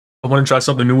I want to try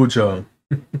something new with y'all.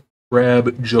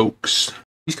 Crab jokes.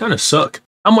 These kind of suck.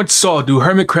 How much salt do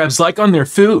hermit crabs like on their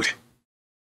food?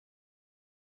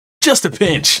 Just a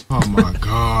pinch. Oh my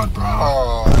god, bro.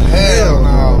 Oh, hell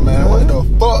no, man. What the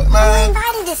fuck, man?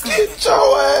 Get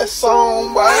your ass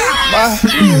on,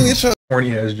 boy.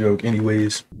 Horny ass joke,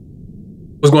 anyways.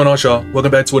 What's going on, y'all? Welcome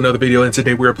back to another video, and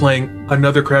today we are playing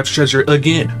another Crab's Treasure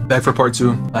again. Back for part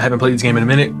 2. I haven't played this game in a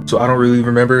minute, so I don't really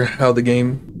remember how the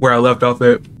game, where I left off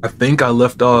at. I think I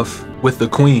left off with the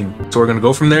queen. So we're gonna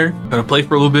go from there, gonna play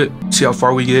for a little bit, see how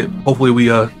far we get. Hopefully we,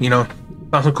 you know,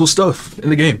 found some cool stuff in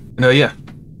the game. And yeah,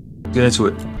 get into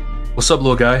it. What's up,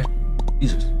 little guy?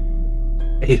 Jesus.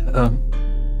 Hey,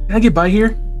 can I get by here?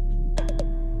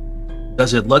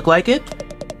 Does it look like it?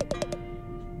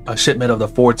 A shipment of the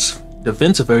fort's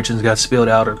defensive urchins got spilled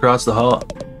out across the hall.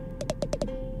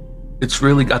 It's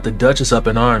really got the Duchess up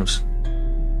in arms.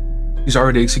 She's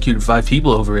already executed 5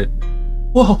 people over it.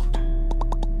 Whoa!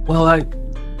 Well, I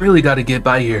really gotta get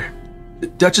by here. The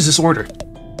Duchess's order.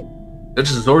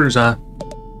 Duchess's orders, huh?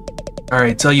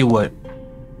 Alright, tell you what.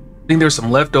 I think there's some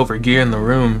leftover gear in the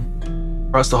room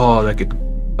across the hall that could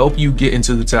help you get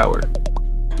into the tower.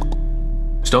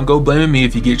 Just don't go blaming me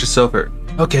if you get yourself hurt.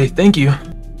 Okay, thank you.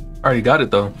 Already got it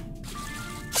though.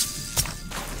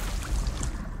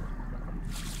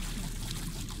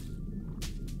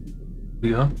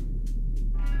 Yeah.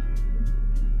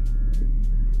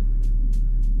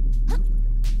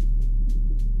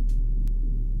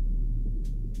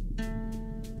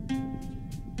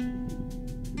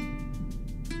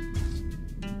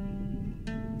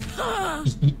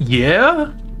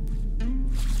 Yeah?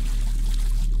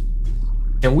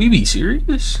 Can we be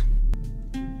serious?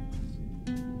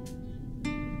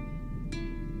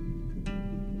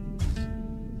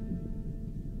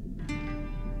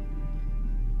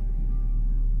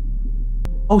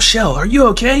 Oh, Shell, are you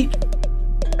okay?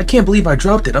 I can't believe I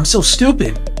dropped it. I'm so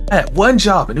stupid. I had one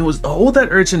job and it was to hold that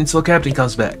urchin until Captain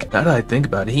comes back. Now that I think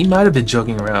about it, he might have been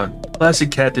joking around. Classic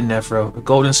Captain Nephro, a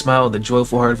golden smile and the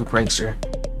joyful heart of a prankster.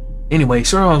 Anyway,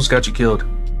 sir almost got you killed.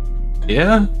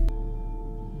 Yeah?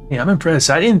 Yeah, I'm impressed.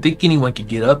 I didn't think anyone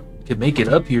could make it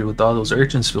up here with all those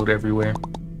urchins spilled everywhere.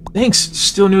 Thanks,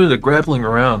 still new to the grappling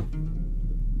around.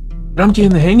 But I'm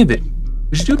getting the hang of it.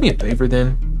 Would you do me a favor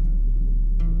then?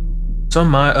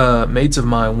 Some mates of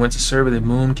mine went to serve at the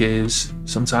moon caves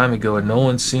some time ago and no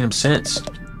one's seen them since.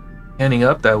 Heading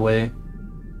up that way.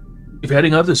 If you're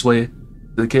heading up this way to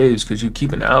the caves, could you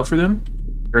keep an eye out for them?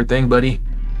 Sure thing, buddy.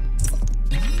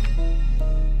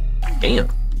 Damn,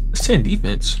 that's 10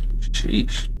 defense.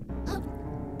 Sheesh.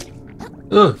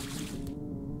 Ugh.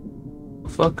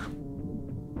 Fuck.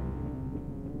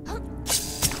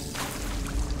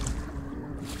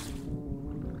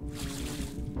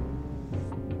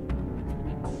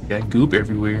 Got goop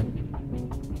everywhere.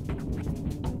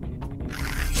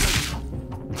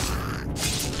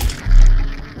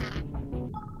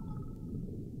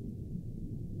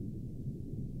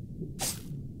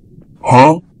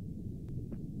 Huh?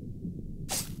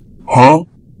 Huh?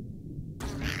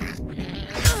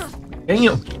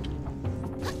 Damn.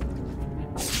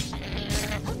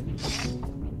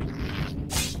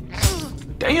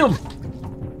 Damn.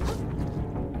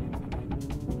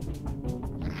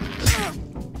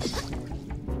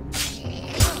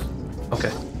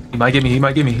 Okay. He might get me, he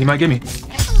might get me, he might get me.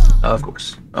 Of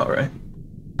course. Alright.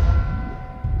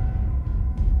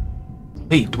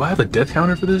 Hey, do I have a death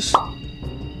counter for this?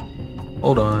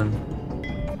 Hold on.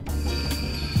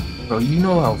 Bro, you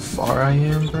know how far I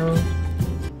am, bro?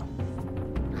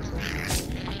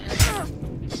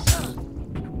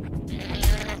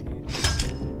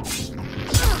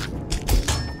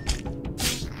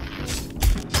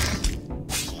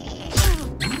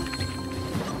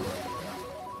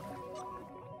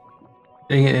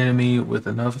 Hitting an enemy with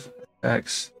enough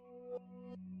max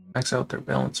out their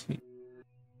balance speed.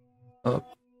 Up.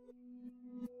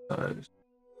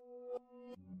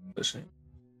 Pushing.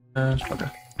 Okay.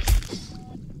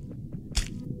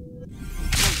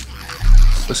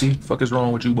 Let's see. Fuck is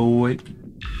wrong with you, boy?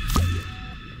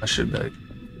 I should beg.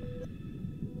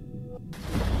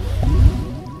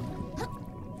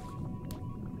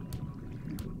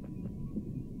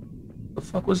 The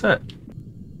fuck was that?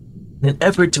 In an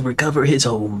effort to recover his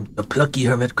home, the plucky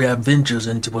hermit crab ventures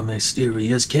into a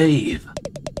mysterious cave.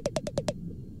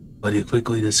 But he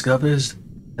quickly discovers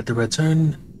that the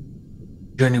return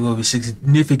journey will be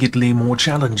significantly more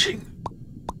challenging.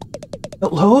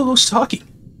 Hello, who's talking?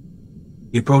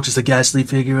 He approaches the ghastly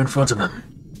figure in front of him.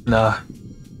 Nah.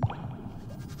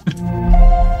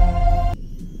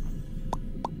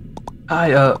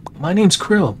 Hi, my name's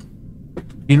Krill.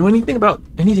 Do you know anything about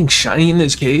anything shiny in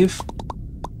this cave?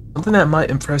 Something that might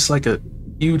impress like a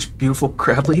huge, beautiful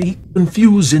crab lady?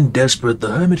 Confused and desperate, the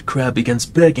hermit crab begins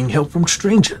begging help from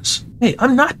strangers. Hey,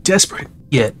 I'm not desperate.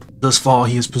 Yet, thus far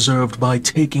he is preserved by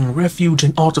taking refuge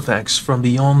in artifacts from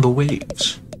beyond the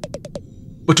waves.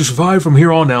 But to survive from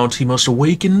here on out, he must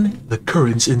awaken the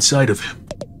currents inside of him.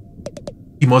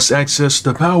 He must access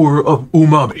the power of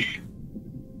umami.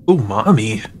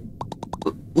 Umami?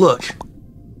 Look,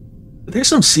 there's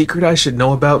some secret I should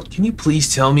know about. Can you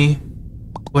please tell me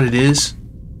what it is?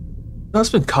 That's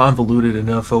been convoluted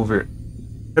enough ever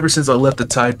since I left the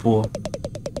tide pool.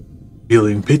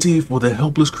 Feeling pity for the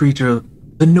helpless creature,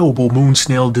 the noble moon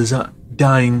snail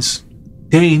deigns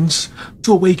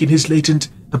to awaken his latent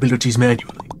abilities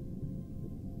manually.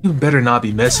 You better not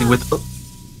be messing with...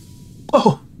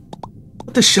 Oh!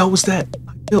 What the shell was that?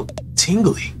 I feel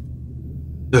tingly.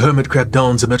 The hermit crab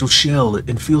dons a metal shell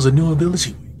and feels a new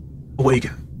ability.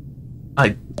 Awaken. I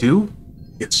do?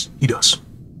 Yes, he does.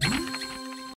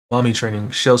 Umami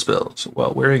training shell spells.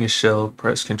 While wearing a shell,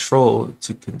 press Control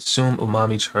to consume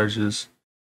umami charges.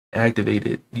 Activate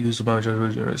it. Use umami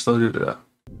charges.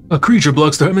 A creature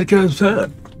blocks the hermit crab's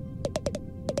path.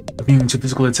 Immune to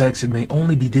physical attacks, it may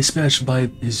only be dispatched by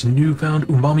his newfound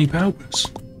umami powers.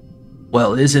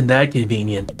 Well, isn't that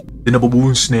convenient? The noble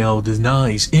moon snail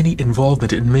denies any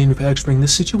involvement in manufacturing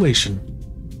this situation.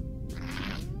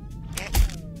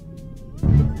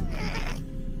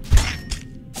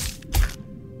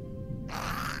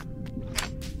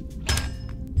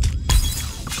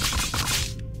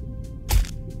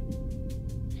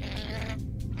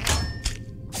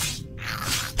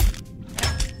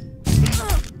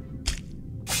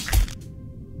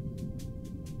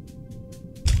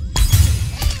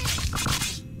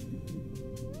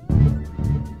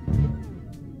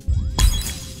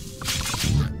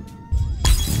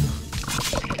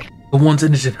 The once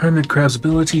innocent hermit crab's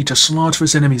ability to slaughter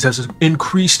his enemies has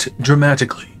increased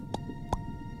dramatically.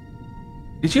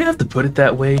 Did you have to put it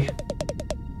that way?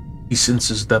 He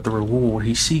senses that the reward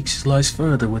he seeks lies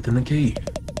further within the cave,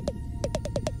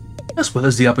 as well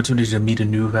as the opportunity to meet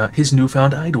his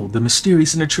newfound idol, the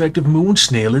mysterious and attractive moon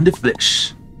snail in the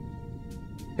flesh.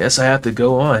 Guess I have to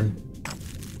go on.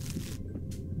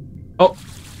 Oh.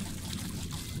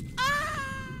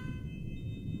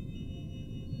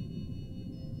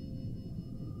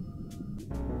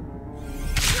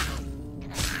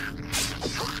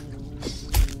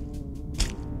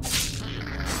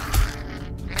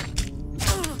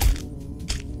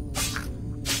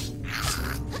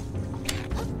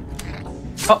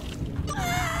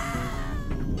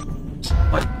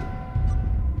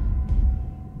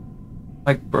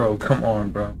 Like, bro, come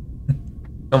on, bro.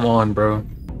 Come on, bro.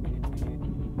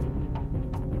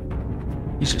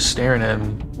 He's just staring at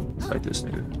me like this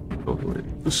nigga. Go for it.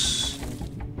 Just...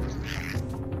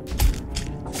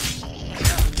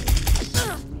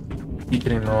 keep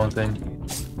hitting the wrong thing.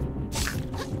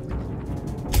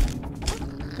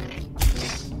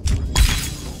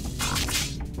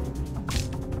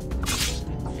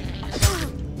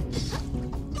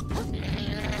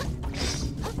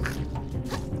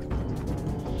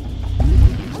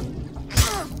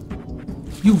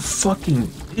 You fucking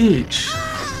bitch.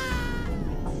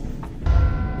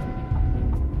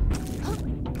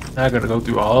 I gotta go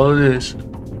through all of this.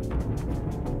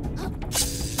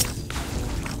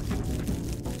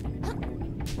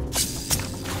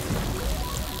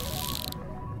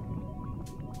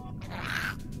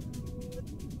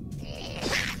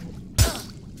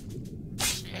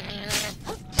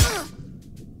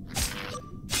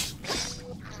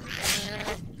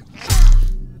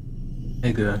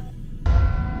 Nigga.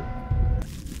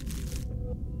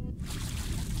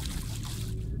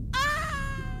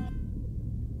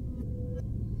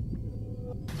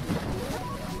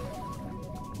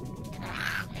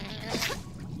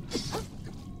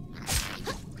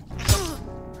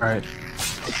 Alright.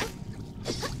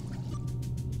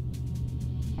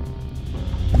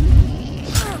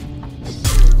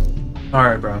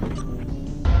 Alright, bro.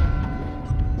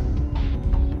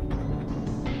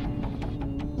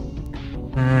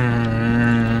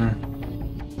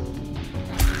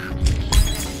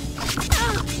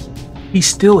 He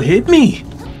still hit me.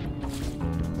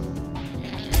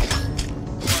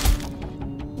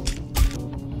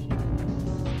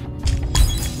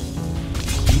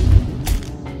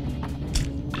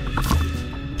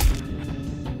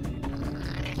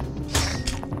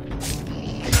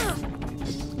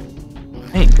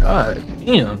 Thank God,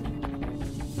 damn.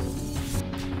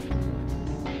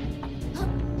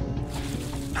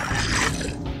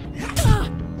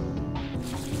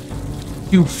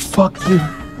 You fucking...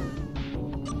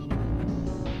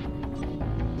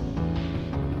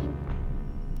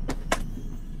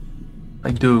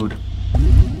 Like, dude.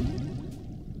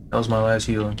 That was my last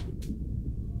healing.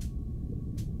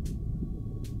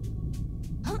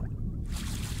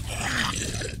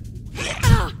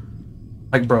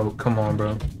 Like, bro, come on,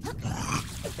 bro.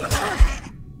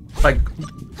 Like...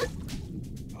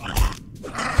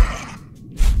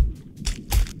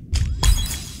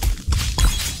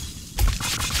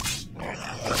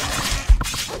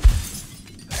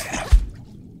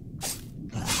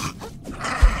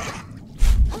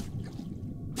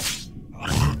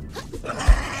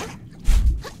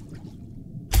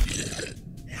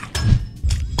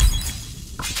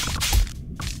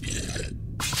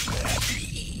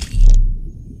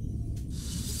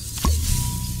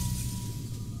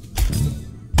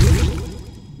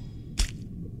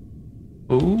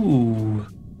 Ooh.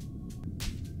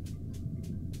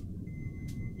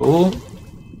 Oh.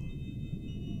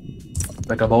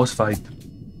 Like a boss fight.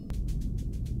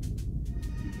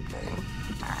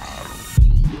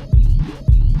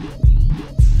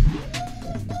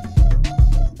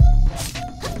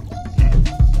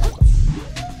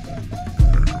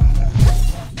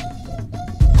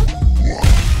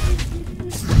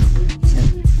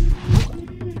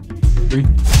 Three.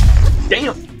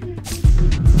 Damn.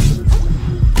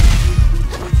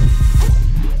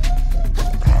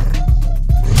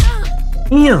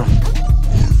 Damn.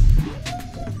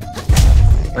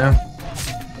 Well.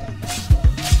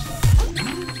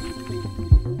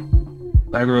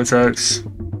 Aggro attacks.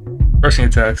 Crushing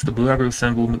attacks. The blue aggro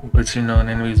symbol lets you know an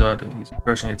enemy's out. He's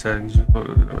crushing attacks. You go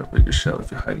to your shell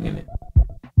if you're hiding in it.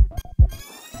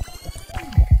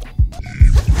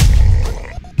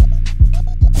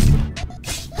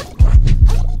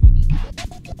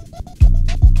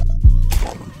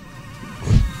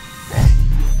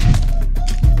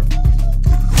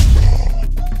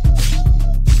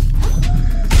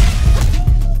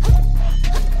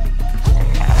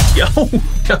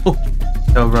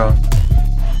 Yo, bro.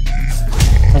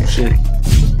 Oh shit.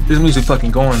 This music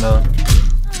fucking going though.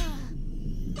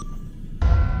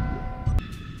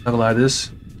 Not gonna lie, this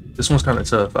one's kinda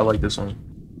tough. I like this one.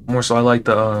 More so I like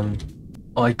the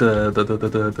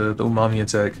umami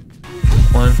attack.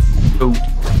 1, 2,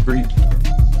 3.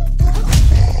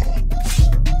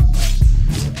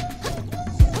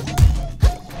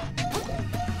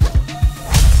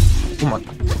 Oh my.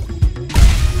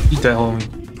 Eat that, homie.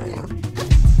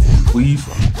 Leave.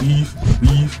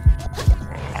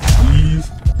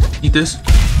 Eat this.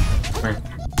 Right.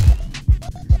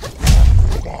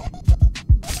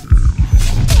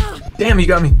 Damn, you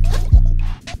got me.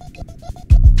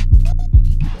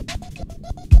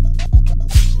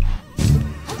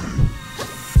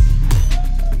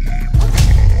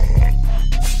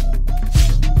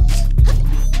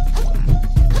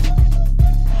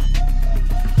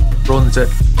 Rolling the tech.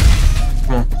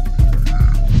 Come on.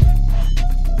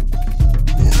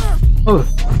 Oh.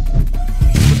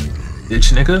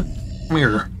 Bitch, nigga. Come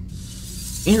here.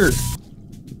 Here.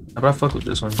 How about I fuck with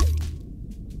this one?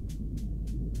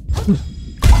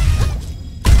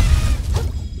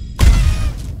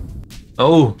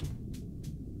 Oh.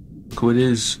 Look who it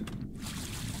is.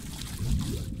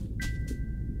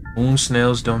 Moon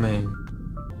Snail's domain.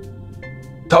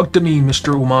 Talk to me,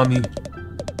 Mr. Umami.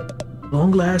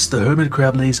 Long last, the hermit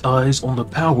crab lays eyes on the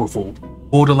powerful,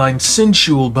 borderline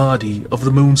sensual body of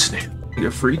the moon snail.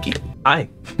 You're freaky. Hi.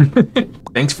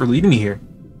 Thanks for leading me here.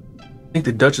 I think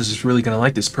the Duchess is really gonna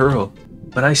like this pearl,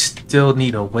 but I still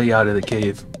need a way out of the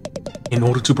cave. In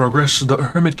order to progress, the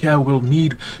hermit crab will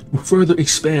need to further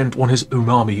expand on his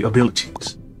umami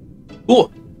abilities.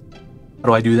 Cool. How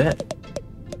do I do that?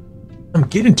 I'm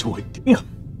getting to it. Damn.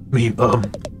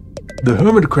 The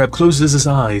hermit crab closes his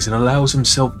eyes and allows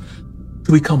himself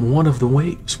to become one with the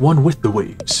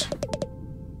waves.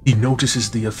 He notices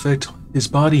the effect his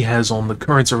body has on the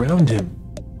currents around him.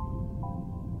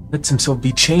 Lets himself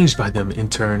be changed by them in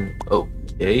turn.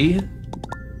 Okay.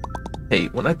 Hey,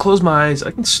 when I close my eyes,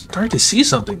 I can start to see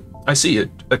something. I see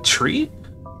a tree?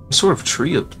 A sort of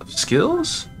tree of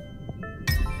skills?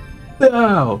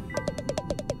 Wow.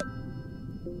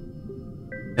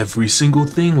 Every single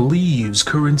thing leaves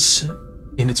currents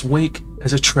in its wake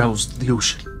as it travels through the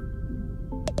ocean.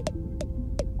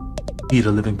 Be it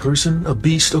a living person, a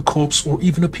beast, a corpse, or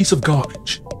even a piece of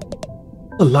garbage.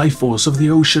 The life force of the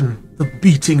ocean, the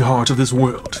beating heart of this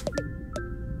world.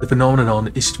 The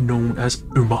phenomenon is known as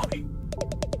umami.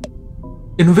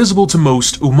 Invisible to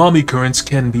most, umami currents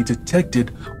can be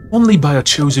detected only by a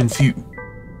chosen few.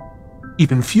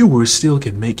 Even fewer still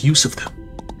can make use of them.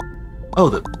 Oh,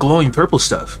 the glowing purple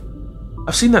stuff.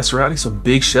 I've seen that surrounding some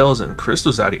big shells and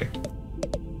crystals out here.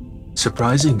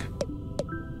 Surprising.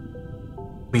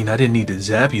 I mean, I didn't need to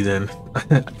zap you then.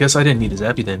 I guess I didn't need to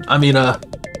zap you then. I mean, the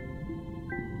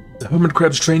hermit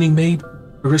crab's training made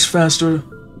progress faster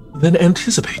than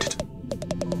anticipated.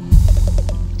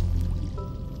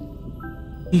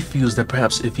 He feels that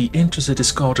perhaps if he enters a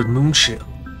discarded moon shell,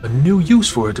 a new use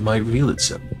for it might reveal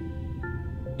itself.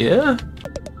 Yeah?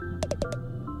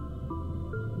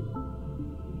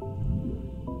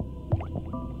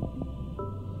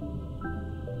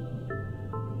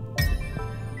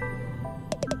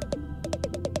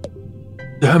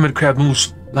 The hermit crab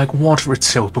moves like water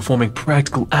itself, performing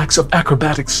practical acts of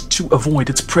acrobatics to avoid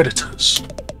its predators.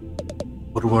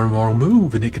 But one more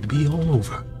move and it could be all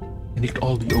over. And it could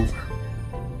all be over.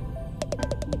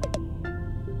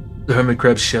 The hermit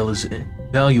crab's shell is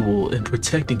valuable in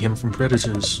protecting him from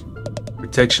predators.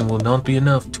 Protection will not be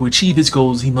enough. To achieve his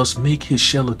goals, he must make his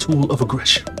shell a tool of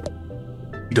aggression.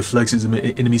 He deflects his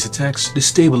enemy's attacks,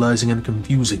 destabilizing and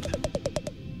confusing them.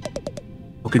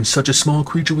 How can such a small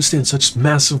creature withstand such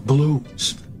massive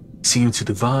blows? He seems to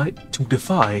defy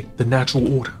the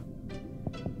natural order.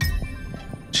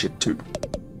 Shit, too.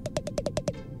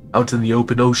 Out in the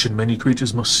open ocean, many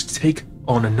creatures must take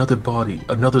on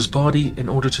another's body in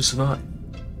order to survive.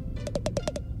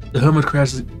 The hermit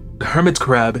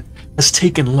crab has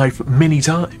taken life many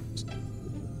times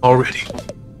already.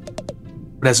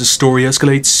 But as the story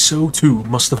escalates, so too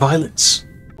must the violence.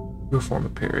 Your form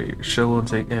of parry, your shell will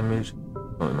take damage.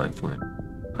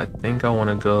 I think I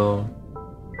want to go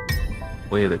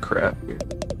way of the crab here.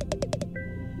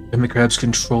 Hermit crab's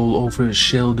control over his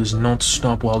shell does not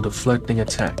stop while deflecting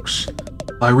attacks.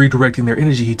 By redirecting their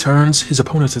energy, he turns his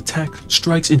opponent's attack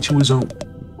strikes into his own.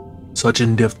 Such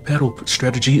in-depth battle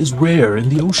strategy is rare in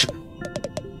the ocean.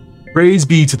 Praise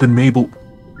be to the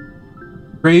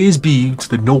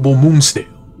noble moon snail,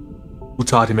 who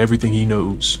taught him everything he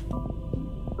knows.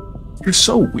 You're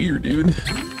so weird, dude.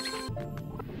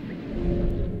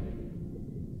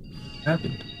 What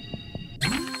happened?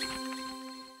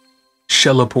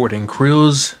 Shellaporting.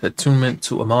 Kril's attunement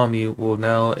to Amami will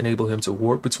now enable him to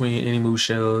warp between any moon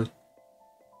shells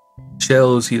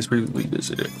he has previously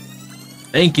visited.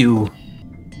 Thank you.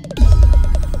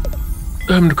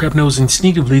 The hermit crab knows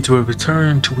instinctively to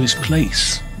return to his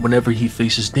place whenever he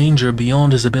faces danger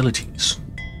beyond his abilities.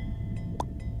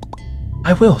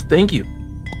 I will, thank you.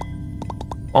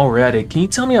 While we're at it, can you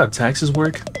tell me how taxes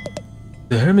work?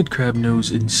 The hermit crab knows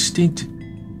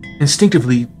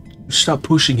instinctively to stop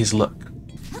pushing his luck.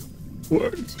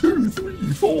 1, 2,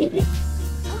 3, 4.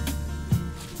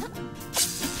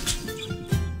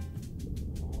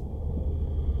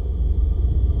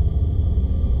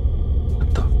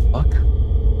 What the fuck?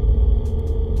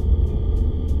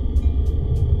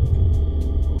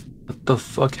 What the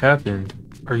fuck happened?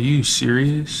 Are you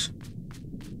serious?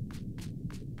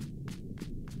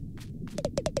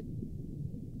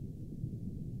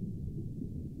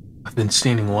 I've been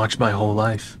standing watch my whole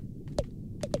life.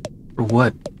 For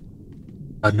what?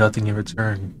 Got nothing in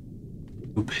return.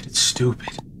 Stupid, it's stupid.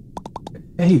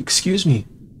 Hey, excuse me.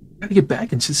 I gotta get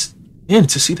back in to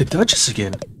see the Duchess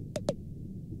again.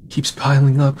 Keeps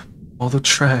piling up. All the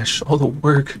trash, all the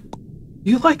work.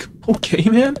 You like, okay,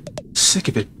 man? Sick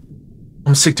of it.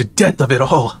 I'm sick to death of it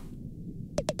all.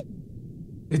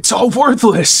 It's all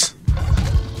worthless.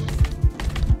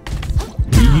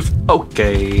 Leave.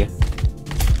 Okay.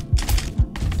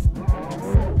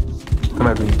 Come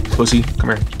at me, pussy. Come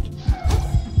here.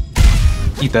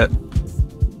 Eat that.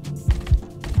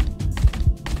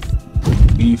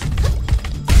 Leave.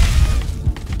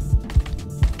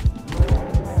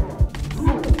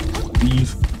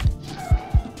 Leave.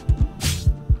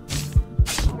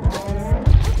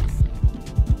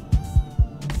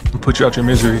 I'll put you out your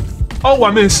misery. Oh,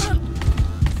 I missed.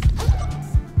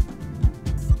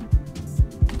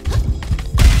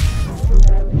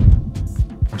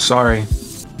 I'm sorry.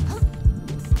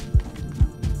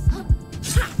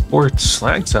 Or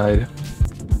slag side.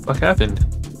 What happened?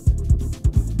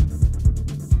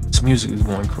 This music is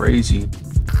going crazy.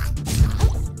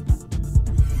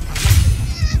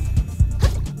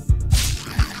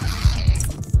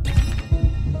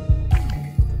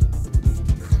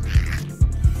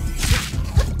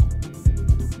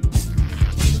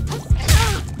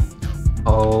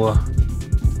 Oh.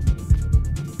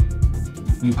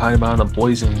 You hide behind the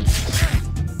poison.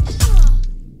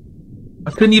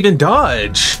 I couldn't even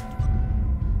dodge.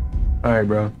 Alright,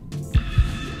 bro.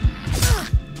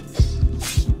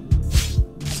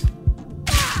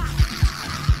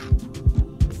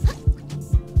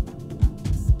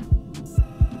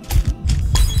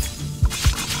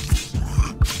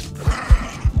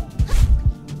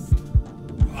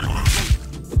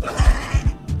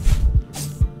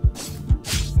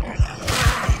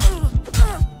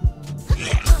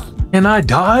 Can I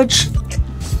dodge?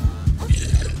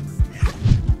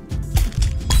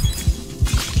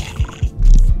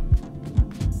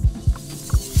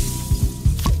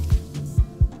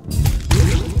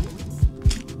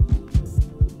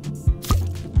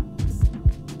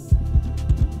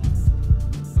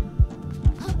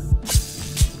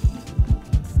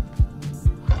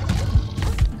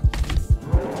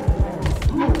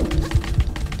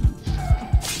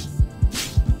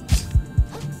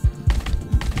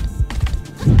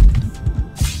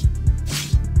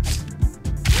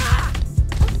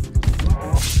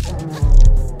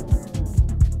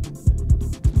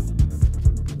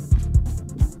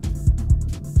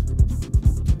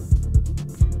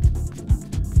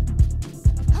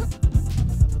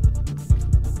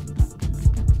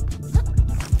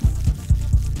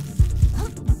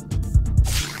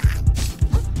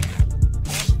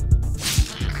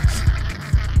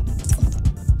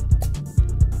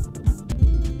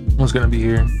 What's gonna be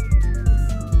here?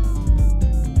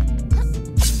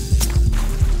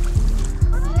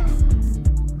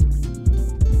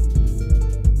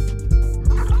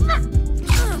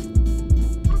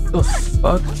 The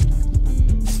fuck?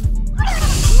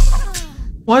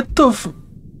 What the f—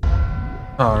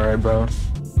 Alright, bro.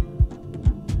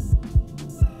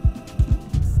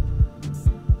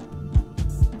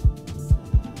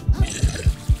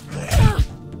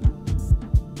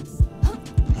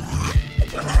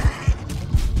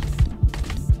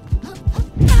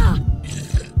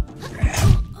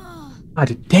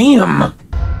 God damn!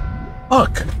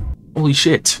 Fuck! Holy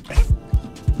shit.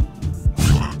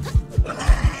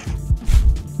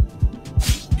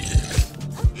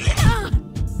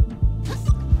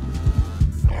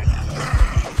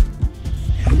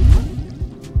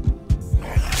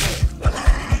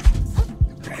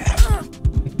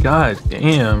 God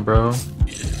damn, bro.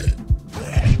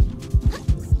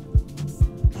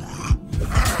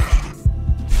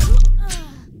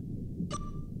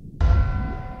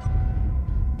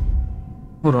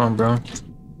 Hold on, bro.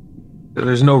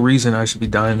 There's no reason I should be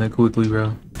dying that quickly, bro.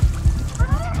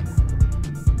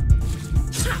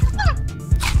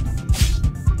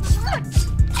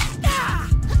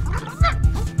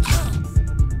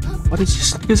 What is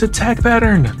this nigga's attack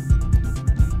pattern?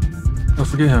 Oh,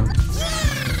 forget him.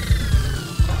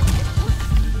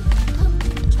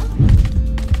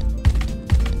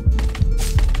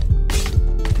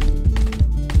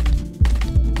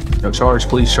 No, charge,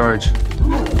 please charge.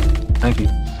 Thank you.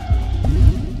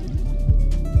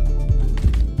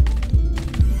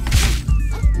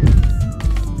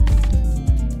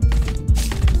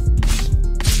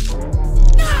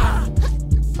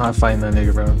 I'm not fighting that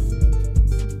nigga, bro.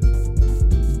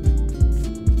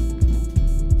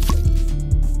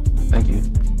 Thank you.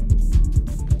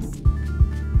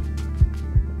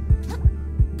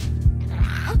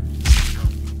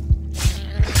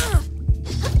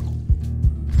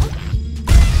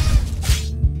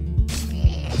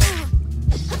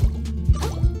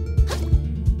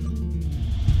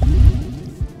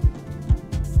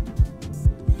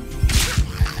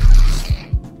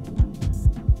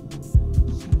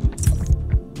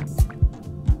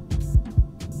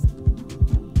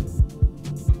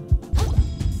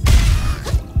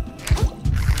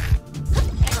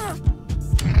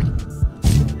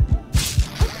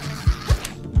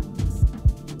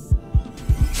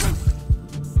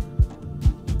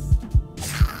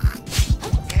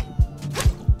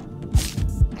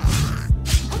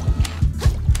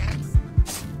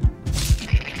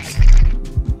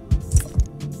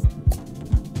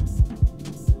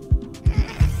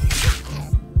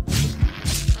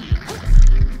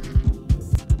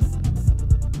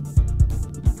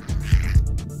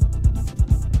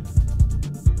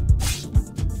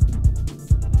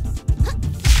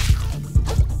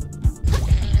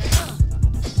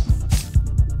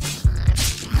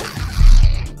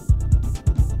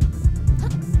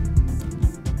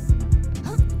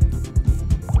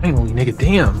 Finally, nigga,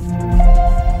 damn.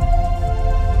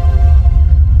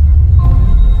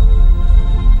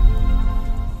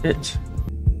 Bitch.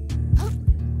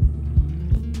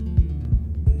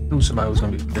 Knew somebody was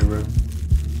gonna be there, bro.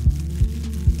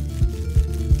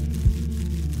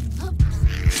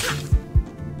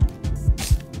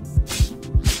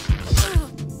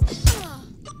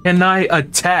 Can I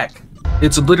attack?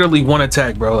 It's literally one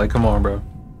attack, bro. Like, come on, bro.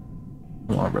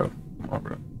 Come on, bro. Come on,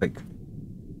 bro. Like,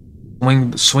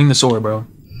 swing the sword, bro.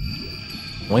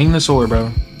 Swing the sword,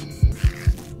 bro.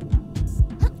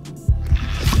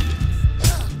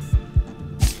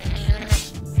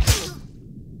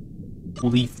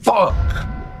 Holy fuck.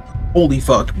 Holy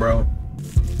fuck, bro.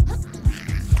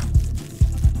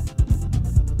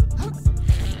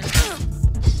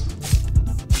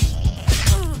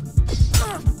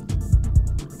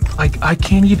 I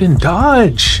can't even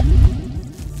dodge.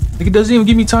 Like, it doesn't even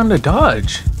give me time to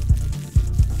dodge.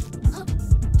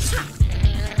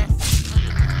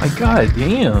 Like, god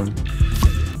damn.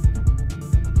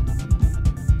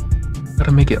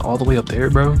 Gotta make it all the way up there,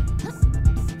 bro.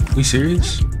 We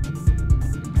serious?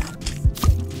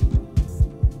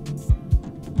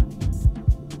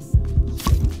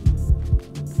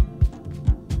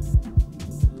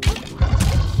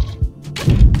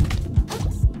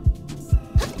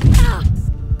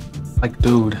 Like,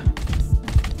 dude.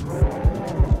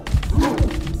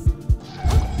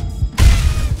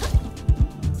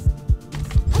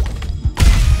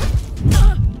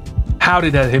 How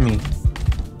did that hit me?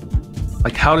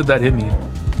 Like, how did that hit me?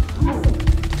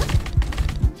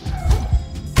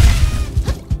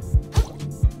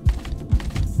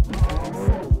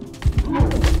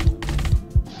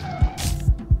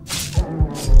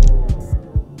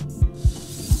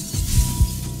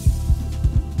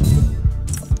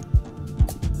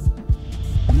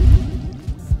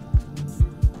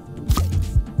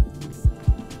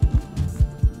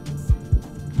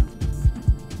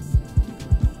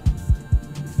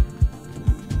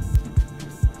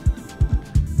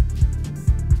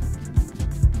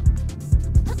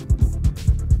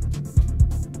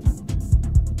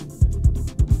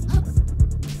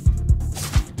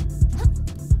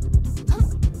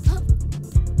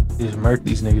 Just murk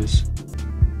these niggas.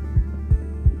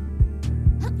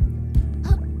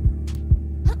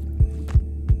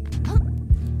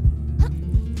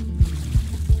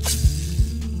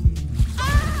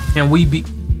 Can we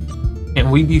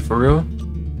be for real?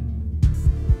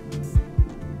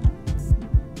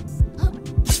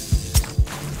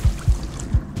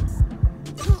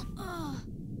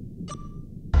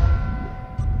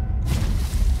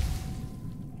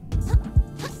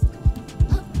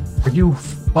 Are you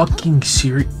fucking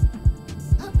serious?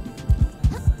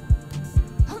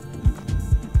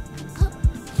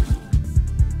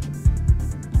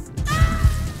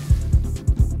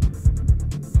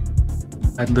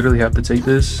 I literally have to take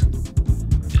this.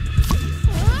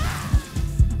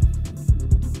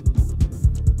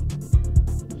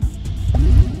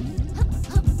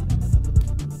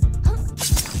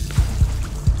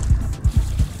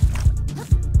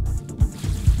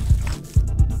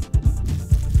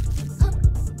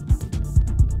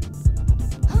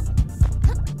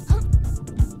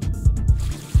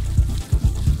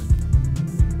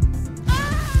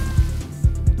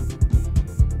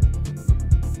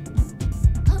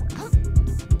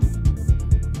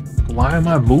 Why am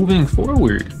I moving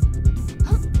forward?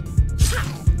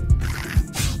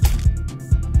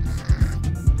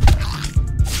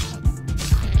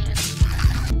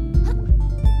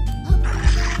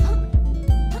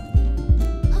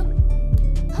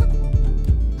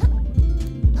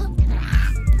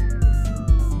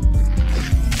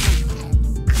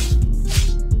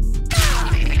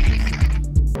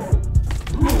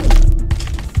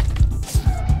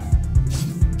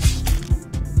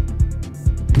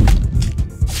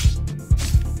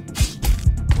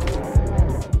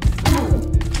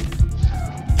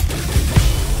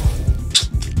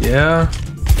 Yeah.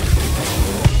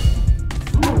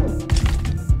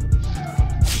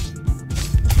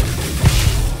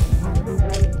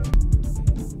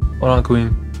 Hold on,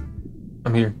 Queen.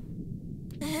 I'm here.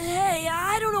 Hey,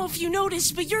 I don't know if you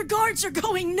noticed, but your guards are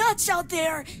going nuts out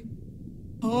there.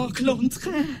 Oh,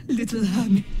 Clontre, little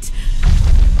hermit.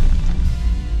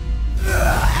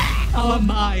 Our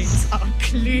minds are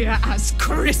clear as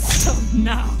crystal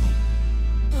now.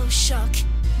 Oh, shuck.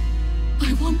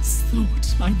 I once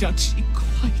thought my duchy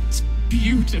quite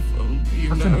beautiful,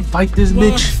 you I'm know. gonna fight this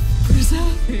bitch. Worth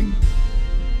preserving.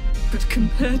 But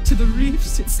compared to the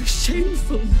reefs, it's a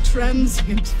shameful,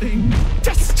 transient thing,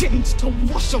 destined to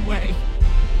wash away.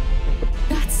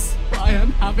 That's why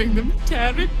I'm having them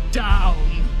tear it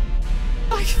down.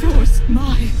 I thought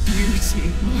my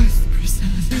beauty worth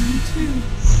preserving too.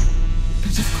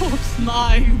 But of course,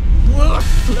 my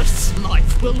worthless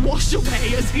life will wash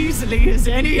away as easily as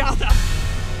any other.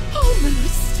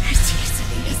 Almost as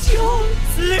easily as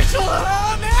yours, little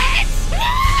hermit!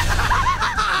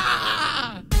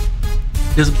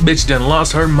 This bitch done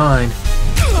lost her mind.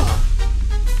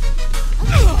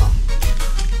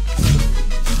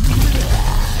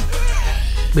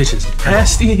 Bitch is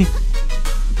nasty.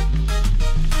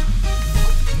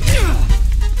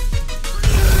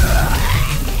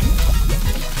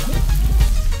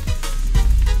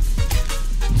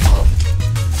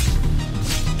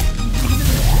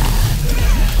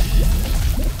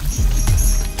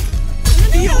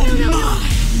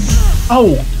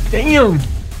 Oh, damn.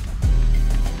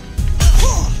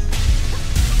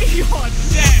 You're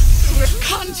dead to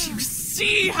Can't you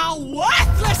see how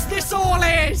worthless this all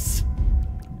is?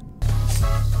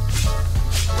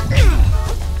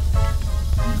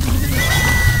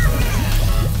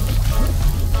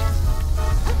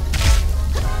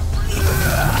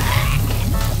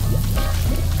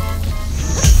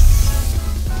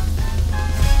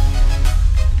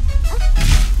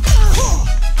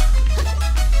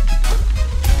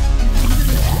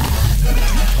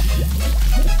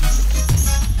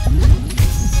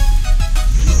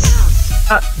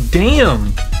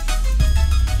 Damn.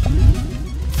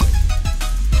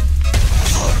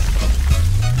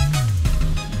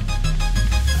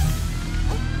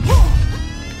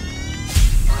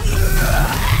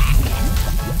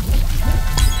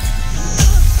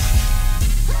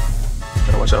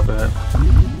 Gotta watch out for that.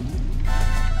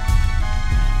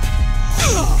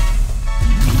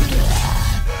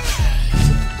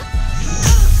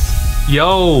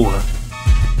 Yo.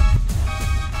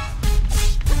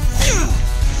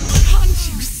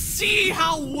 See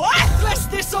how worthless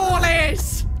this all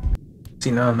is!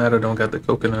 See, now I'm mad I don't got the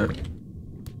coconut.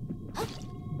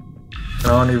 I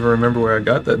don't even remember where I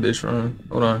got that bitch from.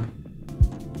 Hold on.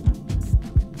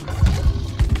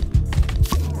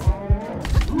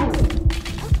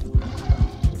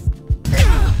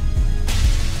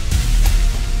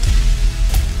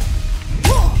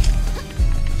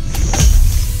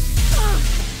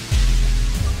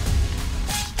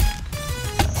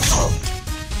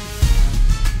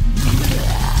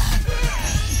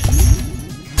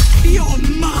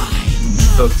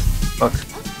 Fuck.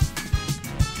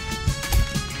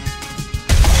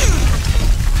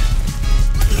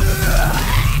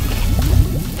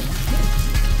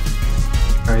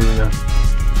 Alright, here we go.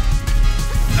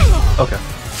 Okay.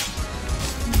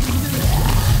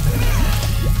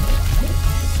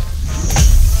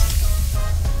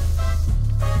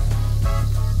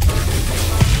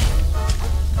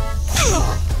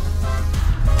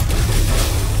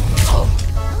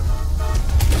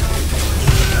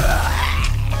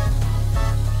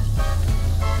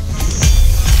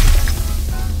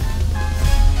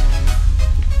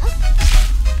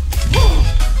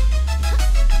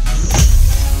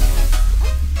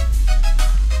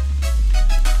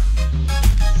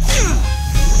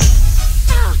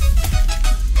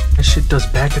 Shit does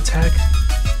back attack.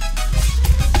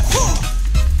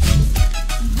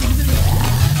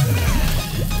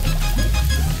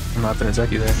 I'm not gonna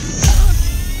attack you there.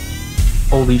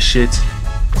 Holy shit.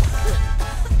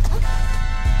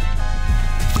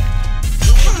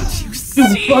 You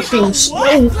fucking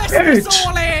slow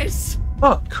bitch!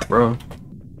 Fuck, bro.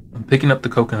 I'm picking up the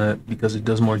coconut because it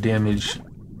does more damage.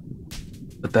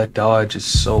 But that dodge is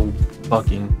so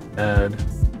fucking bad.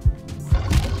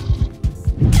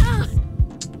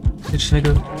 Bitch,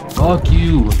 nigga. Fuck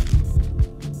you.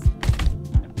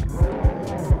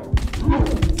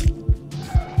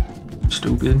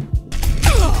 Stupid.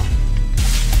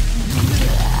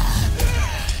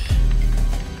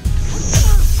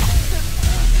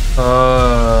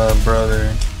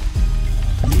 Brother.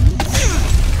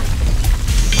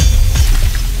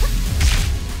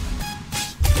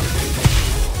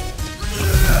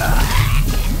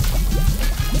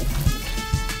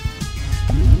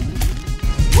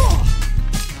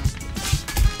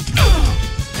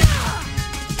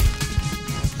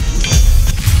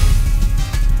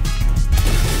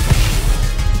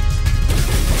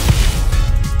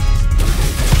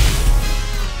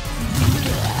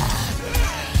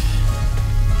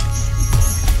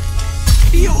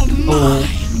 Oh,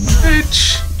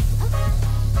 bitch.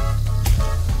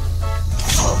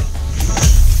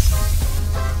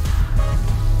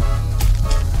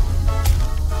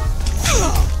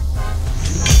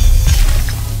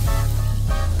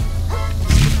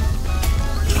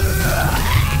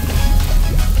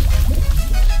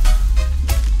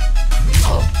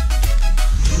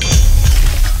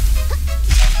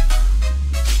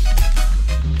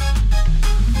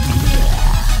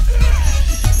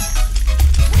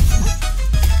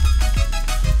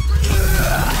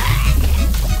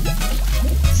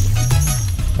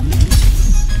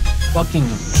 Fucking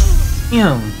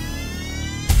damn.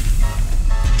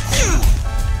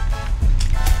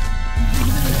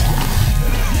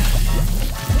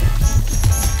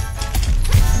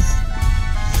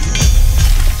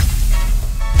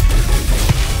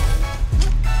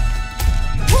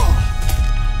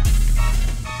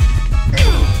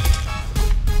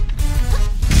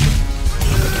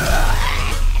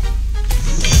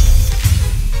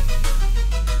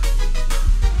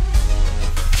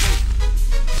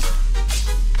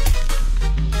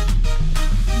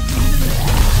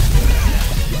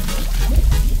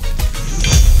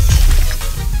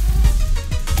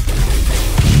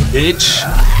 bitch.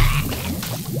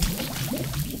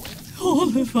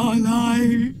 All of our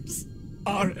lives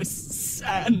are as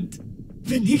sand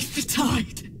beneath the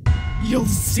tide. You'll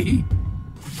see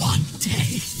one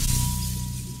day.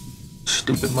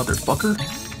 Stupid motherfucker.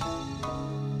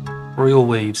 Royal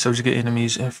wave. Subject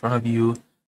enemies in front of you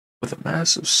with a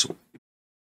massive sword.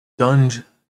 Dungeness's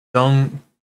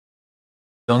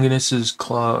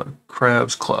claw.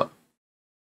 Crab's claw.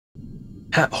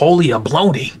 Holy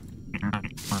abalone.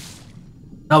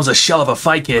 That was a shell of a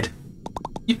fight, kid.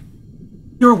 You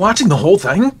were watching the whole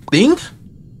thing?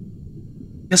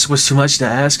 Guess it was too much to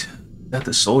ask that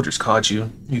the soldiers caught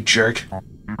you, you jerk.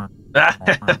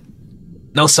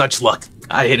 No such luck.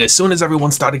 I hit as soon as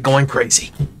everyone started going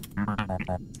crazy.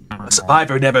 A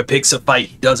survivor never picks a fight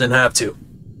he doesn't have to.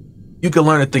 You can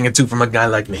learn a thing or two from a guy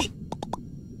like me.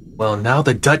 Well, now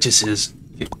the Duchess is,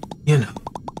 you know.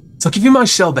 So I'll give you my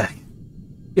shell back.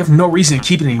 You have no reason to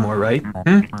keep it anymore, right?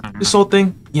 This whole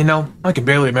thing, you know, I can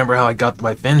barely remember how I got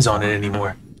my fins on it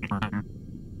anymore. I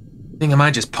think I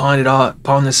might just pawn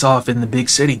this off in the big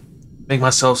city. Make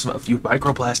myself a few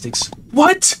microplastics.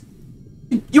 What?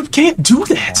 You can't do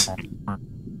that.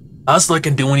 Soulslike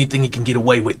can do anything he can get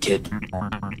away with, kid.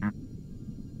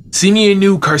 See me in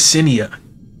New Carcinia.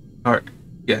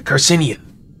 Carcinia.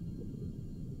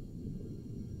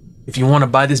 If you want to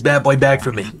buy this bad boy back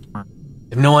from me.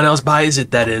 If no one else buys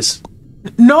it, that is.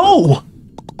 No!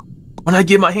 When I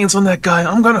get my hands on that guy,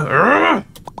 I'm gonna...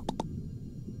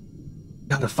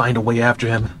 Gotta find a way after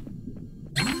him.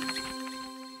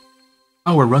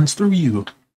 Power runs through you.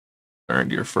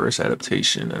 Earned your first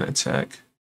adaptation and attack.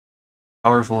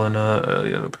 Powerful and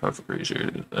yeah, powerful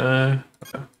creature. Okay.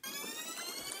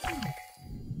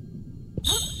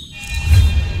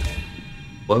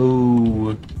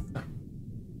 Whoa.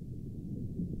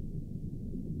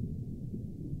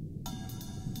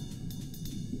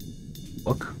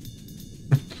 Fuck.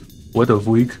 What a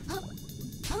week.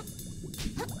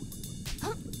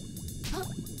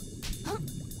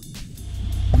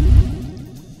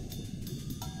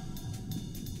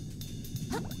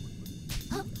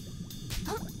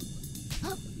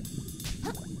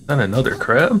 Not another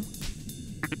crab?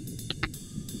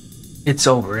 It's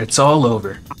over. It's all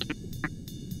over.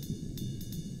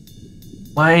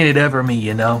 Why ain't it ever me,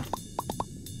 you know?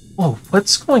 Whoa,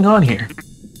 what's going on here?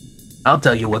 I'll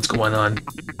tell you what's going on.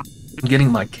 I'm getting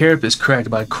my carapace cracked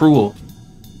by cruel,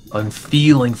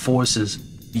 unfeeling forces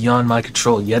beyond my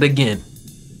control yet again.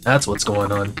 That's what's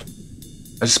going on.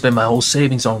 I just spent my whole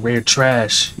savings on rare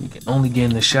trash you can only get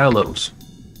in the shallows.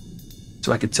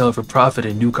 So I could sell it for profit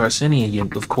in New Carcinia again,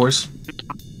 of course.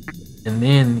 And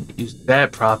then use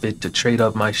that profit to trade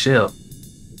up my shell.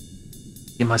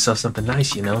 Get myself something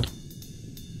nice, you know?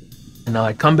 And now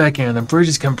I come back here and the bridge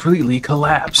is completely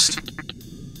collapsed.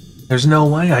 There's no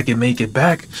way I can make it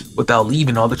back without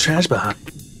leaving all the trash behind.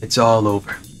 It's all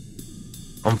over.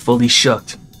 I'm fully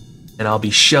shucked, and I'll be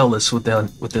shellless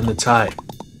within the tide.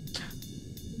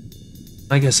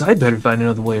 I guess I'd better find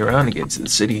another way around to get to the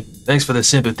city. Thanks for the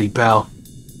sympathy, pal.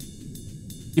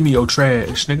 Give me your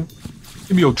trash, nigga.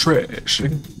 Give me your trash,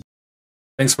 nigga.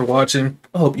 Thanks for watching.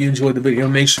 I hope you enjoyed the video.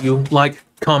 Make sure you like,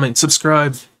 comment,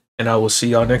 subscribe, and I will see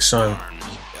y'all next time.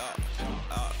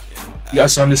 You got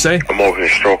something to say? I'm over here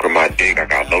stroking my dick. I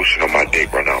got lotion on my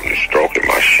dick right now. I'm just stroking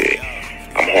my shit.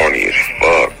 I'm horny as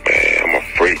fuck, man. I'm a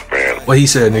freak, man. What he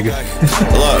said, nigga.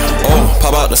 Look, oh,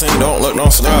 pop out the scene, don't look,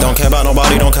 don't sleep. Don't care about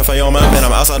nobody, don't care for your man. Man,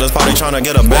 I'm outside this party trying to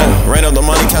get a band. Rain up the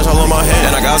money, cash all on my hand.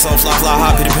 And I got some fly,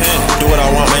 hot, Peter Pan. Do what I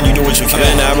want, man, you do what you can.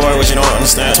 Been that boy, what you don't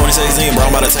understand. 2016, bro,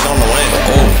 I'm about to take on the land.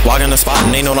 Oh, walk in the spot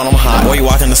and they know that I'm hot. Boy, you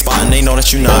walk in the spot and they know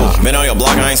that you not. Been on your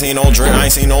block, I ain't seen no drink,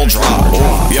 I ain't seen no drop.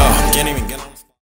 Oh, yeah, can't even get on.